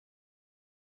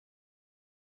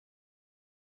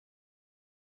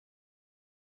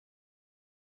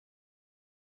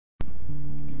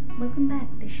Welcome back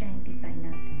to Shine the Fine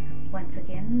Art. Once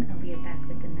again, we are back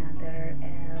with another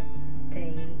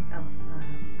day of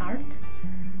art,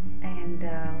 and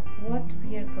what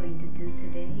we are going to do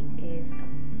today is a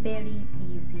very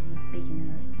easy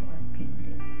beginner's oil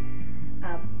painting.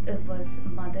 It was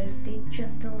Mother's Day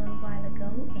just a little while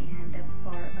ago, and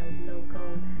for a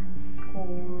local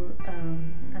school,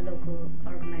 a local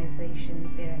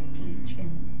organization where I teach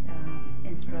and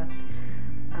instruct,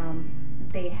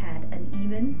 they had an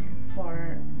event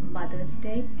for Mother's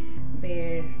Day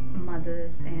where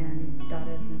mothers and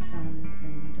daughters and sons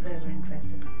and whoever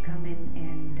interested could come in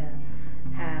and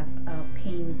have a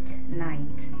paint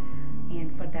night. And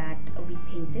for that we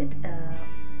painted a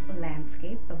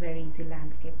landscape, a very easy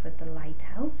landscape with the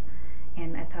lighthouse,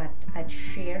 and I thought I'd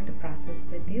share the process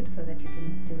with you so that you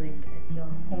can do it at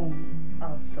your home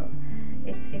also.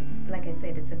 It's like I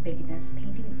said, it's a beginner's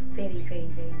painting. It's very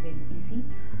easy.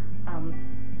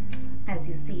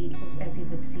 As you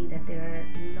would see that there are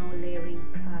no layering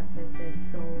processes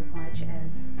so much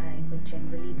as I would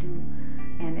generally do,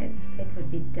 and it would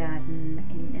be done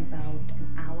in about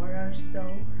an hour or so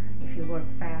if you work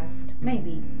fast,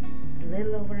 maybe a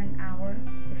little over an hour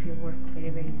if you work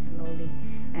very slowly.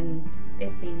 And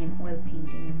it being an oil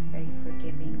painting, it's very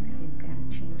forgiving, so you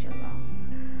can change along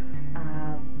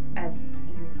as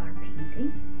you are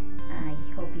painting. I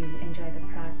hope you enjoy the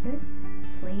process.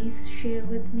 Please share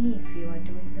with me if you are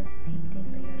doing this painting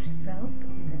by yourself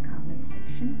in the comment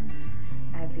section.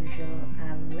 As usual,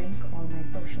 I'll link all my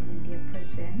social media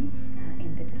presents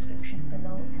in the description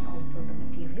below, and also the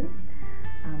materials.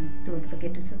 Don't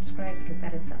forget to subscribe, because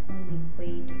that is the only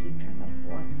way to keep track of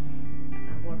what's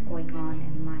going on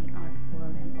in my art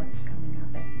world and what's coming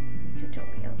up as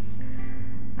tutorials.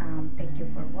 Thank you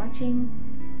for watching.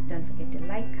 Don't forget to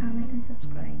like, comment, and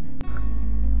subscribe.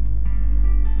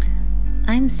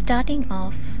 I'm starting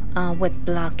off with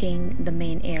blocking the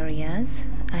main areas.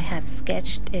 I have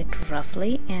sketched it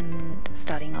roughly, and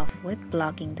starting off with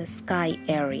blocking the sky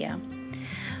area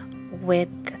with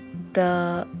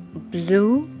the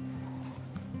blue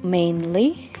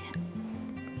mainly.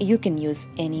 You can use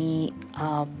any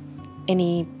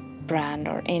brand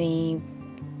or any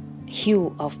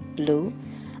hue of blue.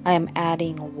 I am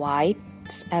adding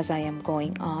whites as I am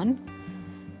going on,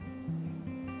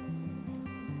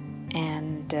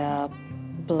 and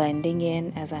blending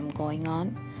in as I'm going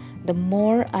on. The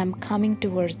more I'm coming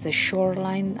towards the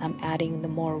shoreline, I'm adding the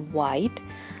more white.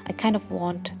 I kind of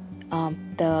want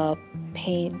the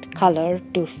paint color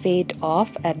to fade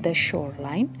off at the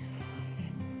shoreline,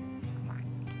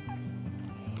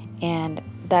 and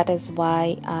that is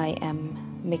why I am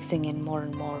mixing in more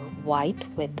and more white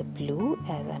with the blue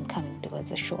as I'm coming towards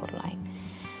the shoreline.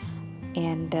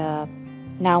 And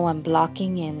now I'm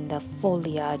blocking in the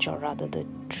foliage, or rather the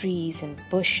trees and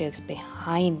bushes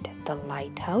behind the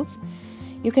lighthouse.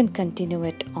 You can continue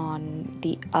it on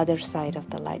the other side of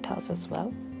the lighthouse as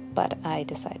well, but I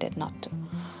decided not to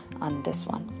on this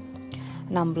one.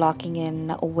 And I'm blocking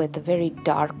in with a very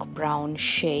dark brown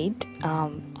shade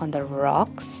on the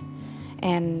rocks,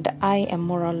 and I am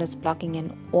more or less blocking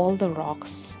in all the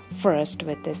rocks first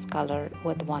with this color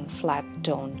with one flat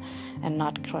tone and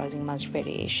not causing much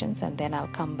variations, and then I'll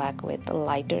come back with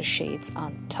lighter shades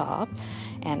on top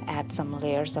and add some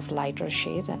layers of lighter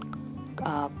shades and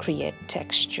create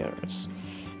textures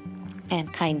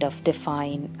and kind of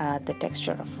define the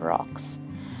texture of rocks.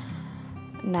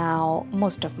 Now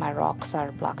most of my rocks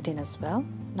are blocked in as well.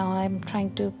 Now I'm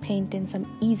trying to paint in some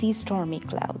easy stormy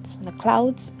clouds. The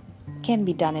clouds can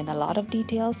be done in a lot of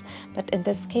details, but in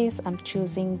this case I'm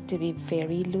choosing to be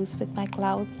very loose with my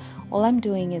clouds. All I'm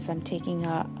doing is I'm taking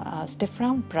a stiff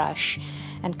round brush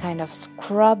and kind of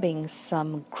scrubbing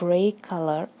some gray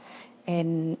color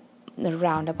in the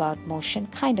roundabout motion,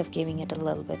 kind of giving it a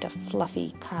little bit of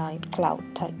fluffy cloud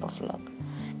type of look.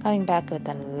 Coming back with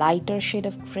a lighter shade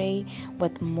of gray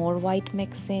with more white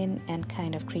mix in and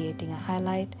kind of creating a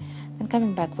highlight, and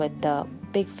coming back with the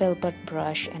big filbert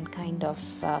brush and kind of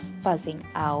fuzzing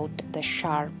out the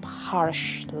sharp,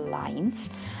 harsh lines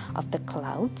of the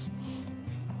clouds.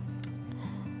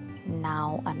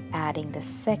 Now I'm adding the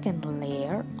second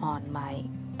layer on my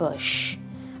bush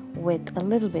with a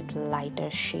little bit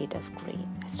lighter shade of green.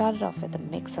 I started off with a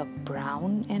mix of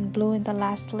brown and blue in the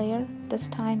last layer. This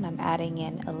time I'm adding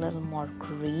in a little more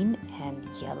green and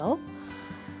yellow.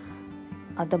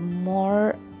 The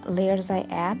more layers I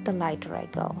add, the lighter I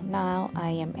go. Now I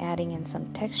am adding in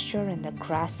some texture in the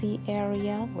grassy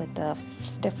area with a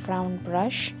stiff round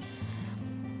brush.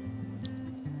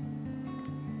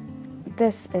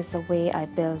 This is the way I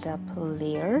build up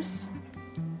layers.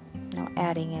 Now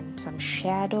adding in some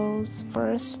shadows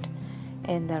first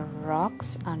in the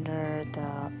rocks under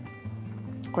the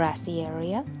grassy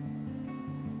area,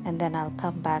 and then I'll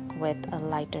come back with a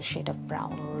lighter shade of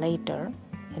brown later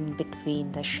in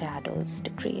between the shadows to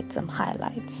create some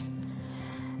highlights.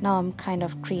 Now I'm kind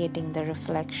of creating the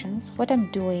reflections. What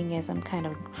I'm doing is I'm kind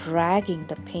of dragging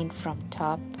the paint from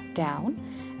top down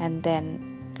and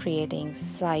then creating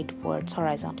sidewards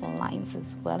horizontal lines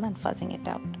as well and fuzzing it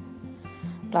out.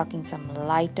 Blocking some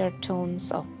lighter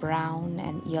tones of brown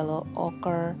and yellow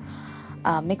ochre,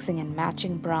 mixing and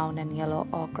matching brown and yellow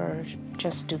ochre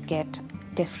just to get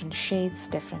different shades,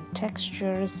 different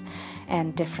textures,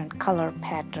 and different color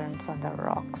patterns on the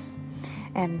rocks.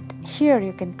 And here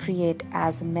you can create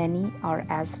as many or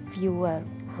as few a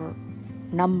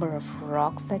number of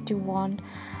rocks that you want,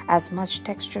 as much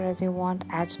texture as you want,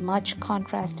 as much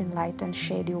contrast in light and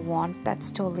shade you want.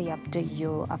 That's totally up to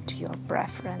you, up to your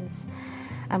preference.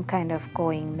 I'm kind of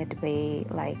going midway,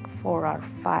 like 4 or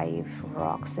 5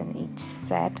 rocks in each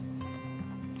set,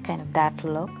 kind of that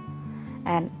look.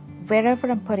 And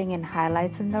wherever I'm putting in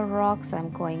highlights in the rocks, I'm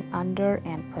going under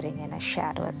and putting in a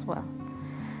shadow as well,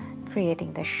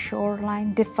 creating the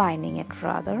shoreline, defining it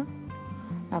rather.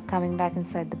 Now coming back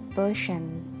inside the bush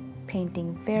and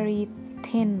painting very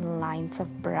thin lines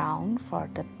of brown for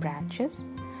the branches.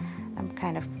 I'm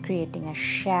kind of creating a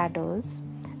shadows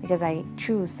because I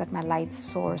choose that my light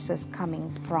source is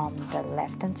coming from the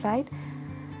left hand side.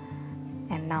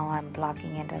 And now I'm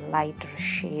blocking in a lighter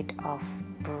shade of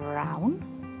brown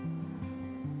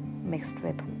mixed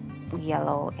with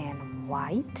yellow and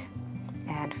white,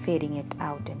 and fading it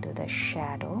out into the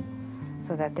shadow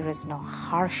so that there is no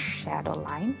harsh shadow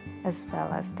line, as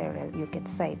well as there is, you could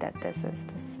say that this is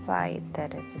the side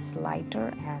that is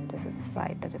lighter and this is the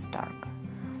side that is darker.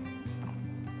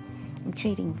 I'm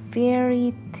creating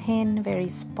very thin, very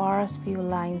sparse few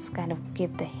lines, kind of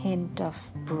give the hint of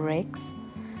bricks.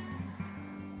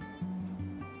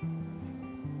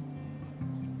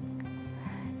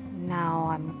 Now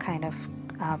I'm kind of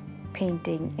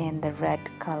painting in the red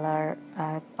color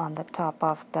on the top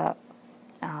of the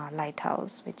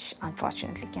lighthouse, which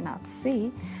unfortunately cannot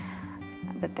see,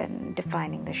 but then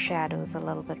defining the shadows a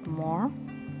little bit more,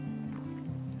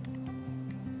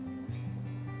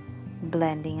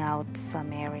 blending out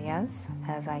some areas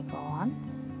as I go on.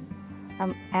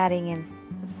 I'm adding in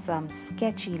some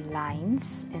sketchy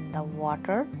lines in the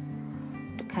water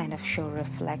to kind of show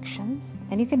reflections,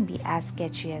 and you can be as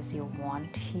sketchy as you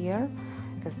want here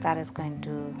because that is going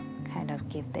to kind of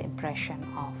give the impression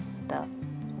of the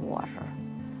water.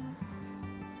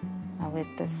 Now with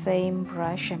the same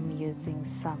brush, I'm using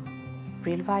some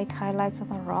real white highlights on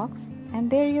the rocks, and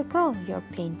there you go, your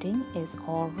painting is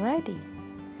all ready.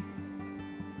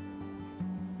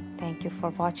 Thank you for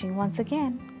watching once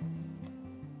again.